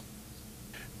supporters.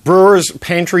 Brewers'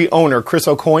 Pantry owner Chris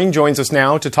O'Coin joins us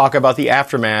now to talk about the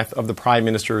aftermath of the Prime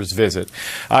Minister's visit.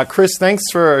 Chris, thanks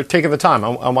for taking the time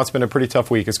on what's been a pretty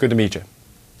tough week. It's good to meet you.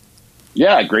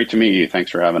 Yeah, great to meet you.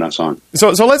 Thanks for having us on.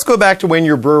 So let's go back to when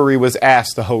your brewery was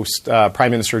asked to host Prime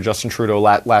Minister Justin Trudeau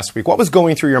last week. What was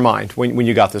going through your mind when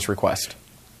you got this request?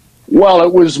 Well,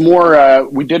 it was more,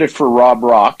 we did it for Rob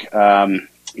Rock.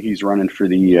 He's running for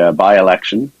the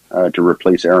by-election to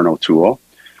replace Aaron O'Toole.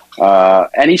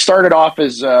 And he started off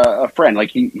as a friend.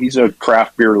 Like he's a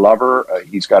craft beer lover.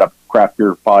 He's got a craft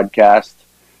beer podcast.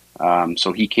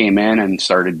 So he came in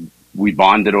and we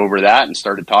bonded over that and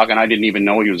started talking. I didn't even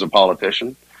know he was a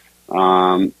politician.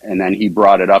 And then he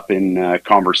brought it up in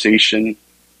conversation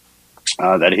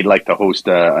that he'd like to host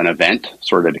an event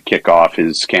sort of to kick off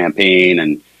his campaign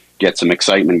and get some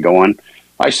excitement going.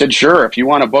 I said, sure, if you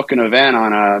want to book an event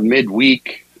on a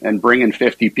midweek and bring in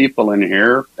 50 people in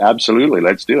here, absolutely,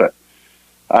 let's do it.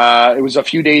 It was a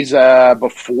few days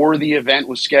before the event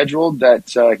was scheduled that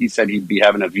he said he'd be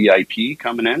having a VIP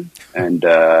coming in, and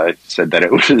said that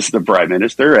it was the Prime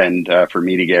Minister and for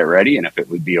me to get ready and if it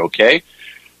would be okay.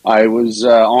 I was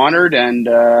honored, and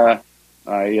I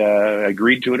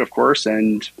agreed to it, of course,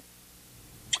 and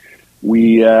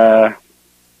we...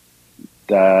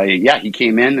 he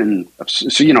came in, and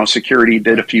so, security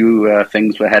did a few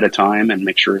things ahead of time and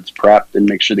make sure it's prepped and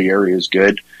make sure the area is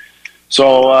good.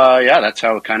 So, that's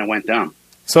how it kind of went down.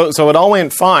 So it all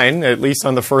went fine, at least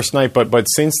on the first night, but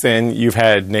since then you've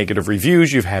had negative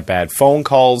reviews, you've had bad phone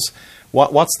calls.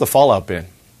 What's the fallout been?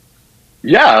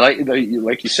 Yeah,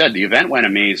 like you said, the event went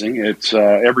amazing. It's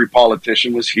every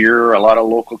politician was here, a lot of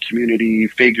local community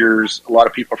figures, a lot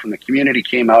of people from the community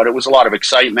came out. It was a lot of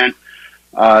excitement.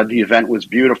 The event was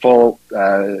beautiful.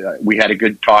 We had a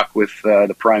good talk with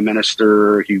the Prime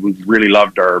Minister. He really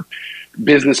loved our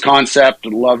business concept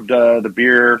and loved the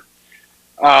beer.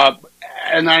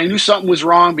 And I knew something was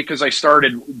wrong because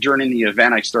during the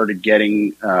event, I started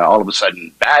getting all of a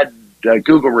sudden bad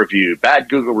Google review,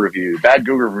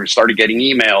 started getting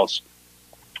emails.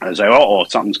 I was like,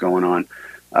 something's going on.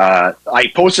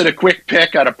 I posted a quick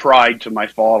pic out of pride to my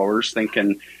followers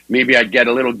thinking maybe I'd get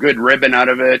a little good ribbon out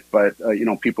of it, but,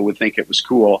 people would think it was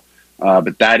cool.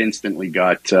 But that instantly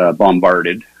got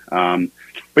bombarded.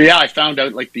 But yeah, I found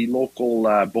out like the local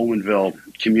Bowmanville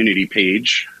community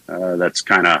page, that's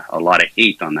kind of a lot of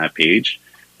hate on that page.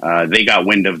 They got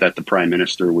wind of that the Prime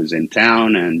Minister was in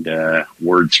town, and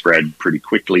word spread pretty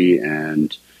quickly,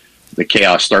 and the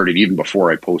chaos started even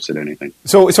before I posted anything.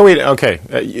 So wait, okay.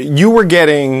 You were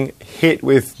getting hit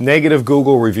with negative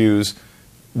Google reviews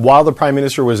while the Prime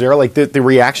Minister was there? Like the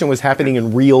reaction was happening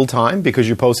in real time because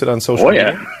you posted on social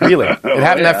media? Really? It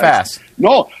happened that fast?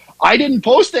 No, I didn't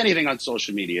post anything on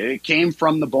social media. It came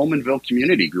from the Bowmanville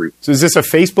community group. So is this a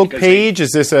Facebook page?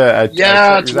 Is this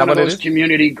it's one of those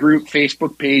community group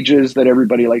Facebook pages that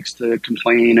everybody likes to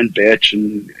complain and bitch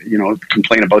and,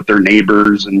 complain about their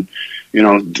neighbors and,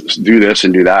 do this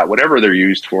and do that, whatever they're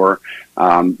used for.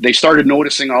 They started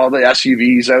noticing all the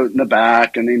SUVs out in the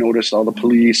back, and they noticed all the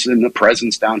police and the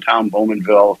presence downtown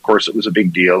Bowmanville. Of course, it was a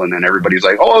big deal. And then everybody's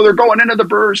like, oh, they're going into the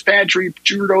Brewers Pantry.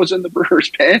 Trudeau's in the Brewers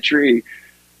Pantry.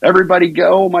 Everybody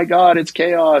go, oh my God, it's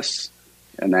chaos.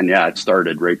 And then, it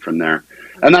started right from there.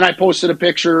 And then I posted a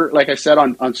picture, like I said,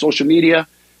 on social media,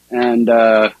 and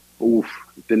it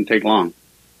didn't take long.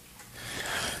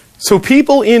 So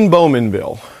people in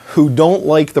Bowmanville who don't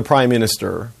like the Prime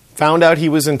Minister found out he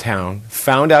was in town,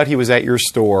 found out he was at your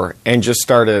store, and just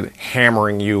started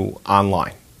hammering you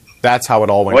online. That's how it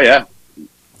all went. Oh, yeah.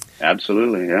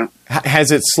 Absolutely, yeah.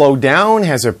 Has it slowed down?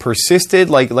 Has it persisted?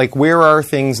 Like where are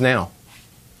things now?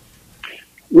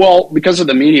 Well, because of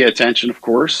the media attention, of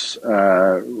course,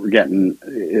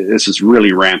 this is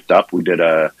really ramped up. We did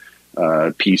a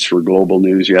piece for Global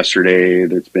News yesterday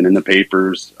that's been in the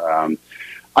papers.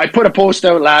 I put a post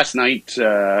out last night,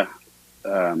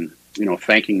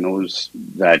 thanking those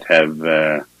that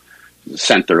have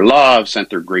sent their love, sent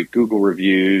their great Google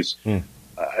reviews.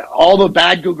 All the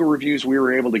bad Google reviews we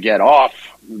were able to get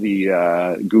off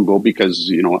the Google because,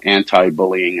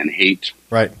 anti-bullying and hate.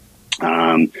 Right.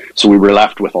 So we were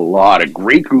left with a lot of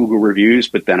great Google reviews,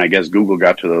 but then I guess Google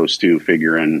got to those too,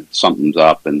 figuring something's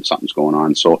up and something's going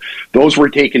on. So those were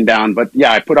taken down. But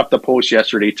yeah, I put up the post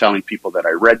yesterday telling people that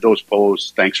I read those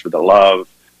posts. Thanks for the love,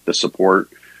 the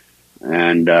support.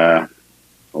 And, I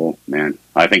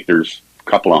think there's a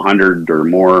couple of hundred or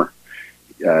more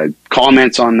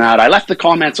comments on that. I left the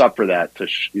comments up for that to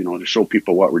show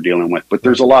people what we're dealing with. But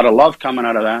there's a lot of love coming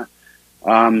out of that.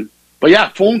 But yeah,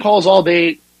 phone calls all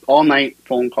day. All night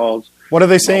phone calls. What are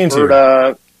they saying to you?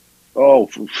 Do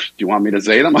you want me to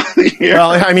say them?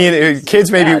 Well, I mean, kids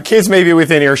may be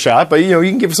within earshot, but you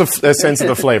can give us a sense of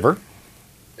the flavor.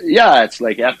 Yeah, it's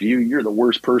like, F you, you're the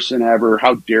worst person ever.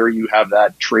 How dare you have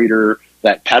that traitor,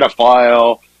 that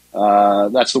pedophile?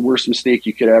 That's the worst mistake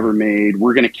you could ever made.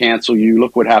 We're going to cancel you.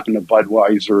 Look what happened to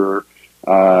Budweiser.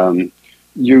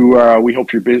 We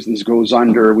hope your business goes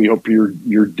under. We hope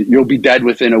you'll be dead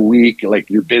within a week. Like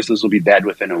your business will be dead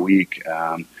within a week.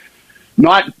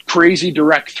 Not crazy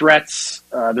direct threats.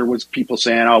 There was people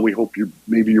saying, "Oh, we hope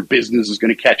maybe your business is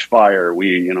going to catch fire.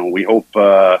 We hope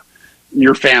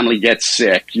your family gets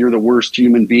sick. You're the worst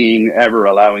human being ever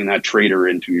allowing that traitor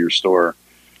into your store."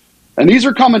 And these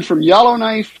are coming from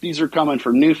Yellowknife. These are coming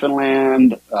from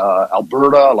Newfoundland,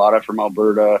 Alberta, a lot of from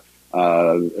Alberta,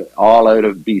 all out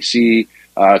of BC.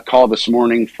 Call this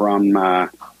morning from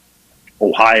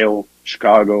Ohio,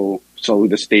 Chicago, so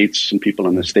the States, some people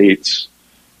in the States.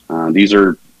 These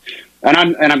are, and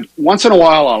I'm once in a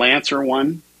while I'll answer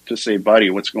one to say, "Buddy,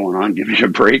 what's going on? Give me a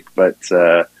break." But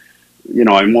I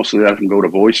mostly let them go to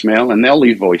voicemail, and they'll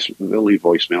leave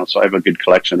voicemail. So I have a good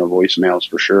collection of voicemails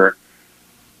for sure.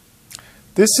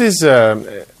 This is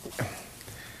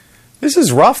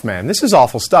rough, man. This is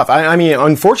awful stuff. I mean,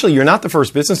 unfortunately, you're not the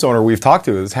first business owner we've talked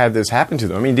to that's had this happen to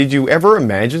them. I mean, did you ever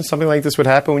imagine something like this would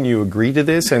happen when you agreed to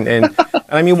this? And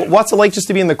I mean, what's it like just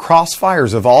to be in the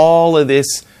crossfires of all of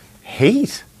this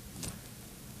hate?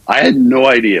 I had no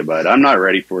idea, but I'm not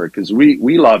ready for it because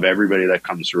we love everybody that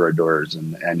comes through our doors.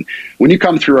 And when you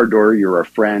come through our door, you're a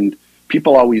friend.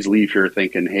 People always leave here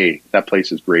thinking, "Hey, that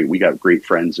place is great. We got great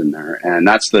friends in there." And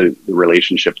that's the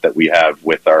relationship that we have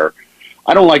with our,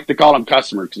 I don't like to call them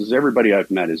customers because everybody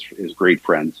I've met is great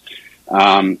friends.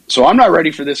 So I'm not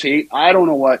ready for this hate. I don't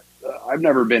know what, I've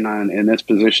never been in this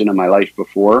position in my life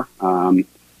before.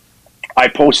 I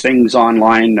post things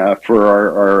online for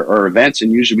our events,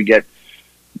 and usually we get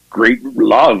great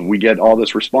love. We get all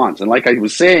this response. And like I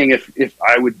was saying,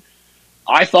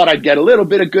 I thought I'd get a little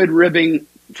bit of good ribbing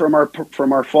from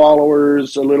our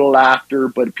followers, a little laughter,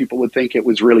 but people would think it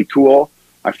was really cool.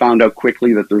 I found out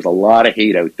quickly that there's a lot of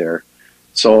hate out there.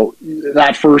 So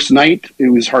that first night, it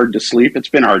was hard to sleep. It's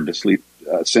been hard to sleep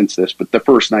since this, but the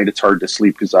first night it's hard to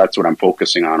sleep because that's what I'm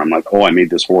focusing on. I'm like, "Oh, I made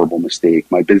this horrible mistake.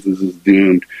 My business is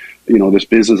doomed. This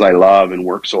business I love and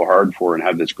work so hard for and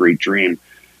have this great dream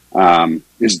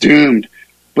is doomed."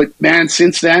 But man,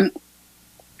 since then,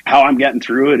 how I'm getting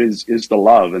through it is the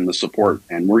love and the support,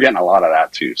 and we're getting a lot of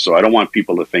that too. So I don't want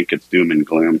people to think it's doom and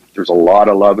gloom. There's a lot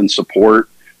of love and support.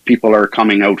 People are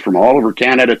coming out from all over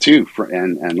Canada too,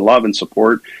 and love and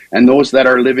support. And those that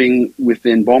are living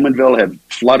within Bowmanville have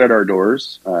flooded our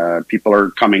doors. People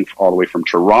are coming all the way from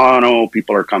Toronto.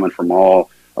 People are coming from all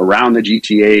around the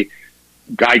GTA.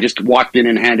 Guy just walked in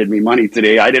and handed me money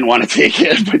today. I didn't want to take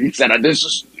it, but he said,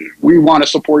 "We want to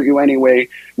support you anyway."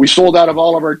 We sold out of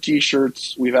all of our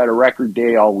T-shirts. We've had a record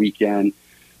day all weekend.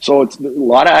 So it's a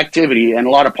lot of activity and a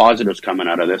lot of positives coming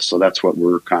out of this. So that's what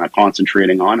we're kind of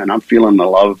concentrating on. And I'm feeling the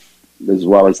love as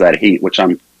well as that hate, which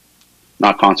I'm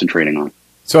not concentrating on.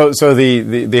 So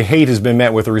the hate has been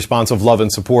met with a response of love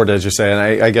and support, as you say, and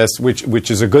I guess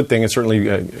which is a good thing. It's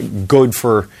certainly good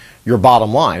for your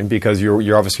bottom line because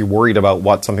you're obviously worried about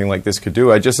what something like this could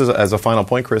do. Just as a final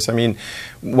point, Chris, I mean,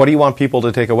 what do you want people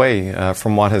to take away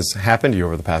from what has happened to you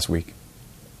over the past week?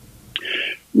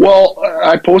 Well,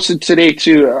 I posted today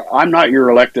too. I'm not your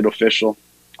elected official.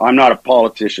 I'm not a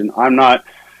politician.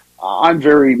 I'm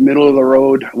very middle of the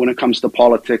road when it comes to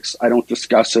politics. I don't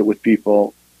discuss it with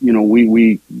people.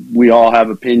 We all have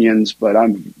opinions, but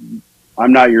I'm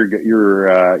not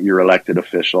your elected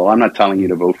official. I'm not telling you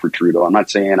to vote for Trudeau. I'm not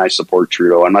saying I support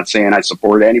Trudeau. I'm not saying I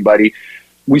support anybody.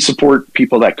 We support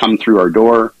people that come through our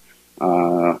door.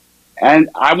 And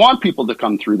I want people to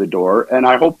come through the door. And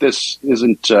I hope this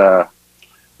isn't,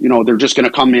 they're just going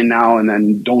to come in now and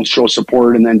then don't show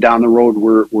support. And then down the road,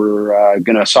 we're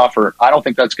going to suffer. I don't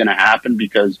think that's going to happen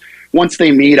because once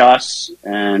they meet us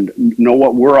and know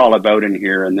what we're all about in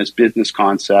here and this business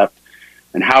concept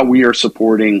and how we are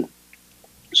supporting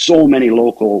so many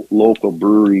local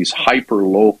breweries,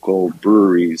 hyper-local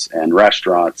breweries and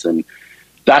restaurants, and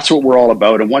that's what we're all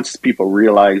about. And once people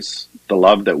realize the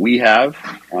love that we have,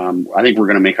 I think we're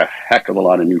going to make a heck of a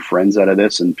lot of new friends out of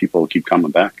this, and people will keep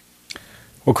coming back.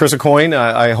 Well, Chris Aucoin,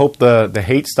 I hope the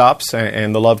hate stops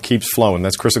and the love keeps flowing.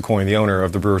 That's Chris Aucoin, the owner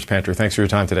of the Brewers Pantry. Thanks for your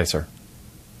time today, sir.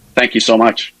 Thank you so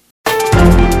much.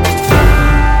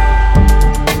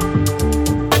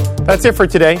 That's it for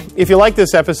today. If you like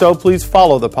this episode, please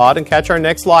follow the pod and catch our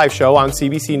next live show on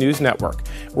CBC News Network.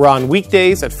 We're on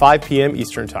weekdays at 5 p.m.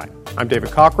 Eastern Time. I'm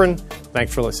David Cochran.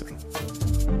 Thanks for listening.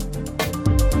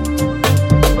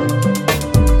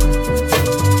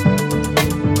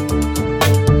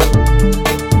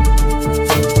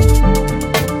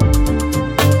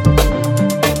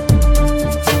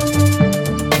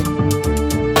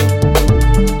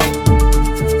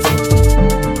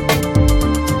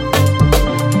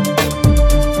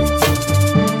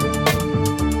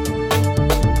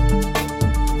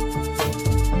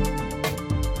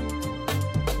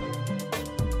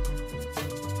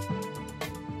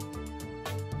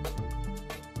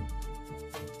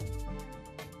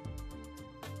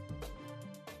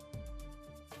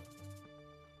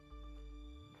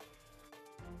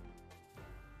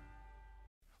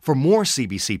 For more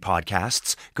CBC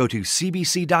podcasts, go to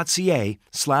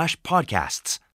cbc.ca/podcasts.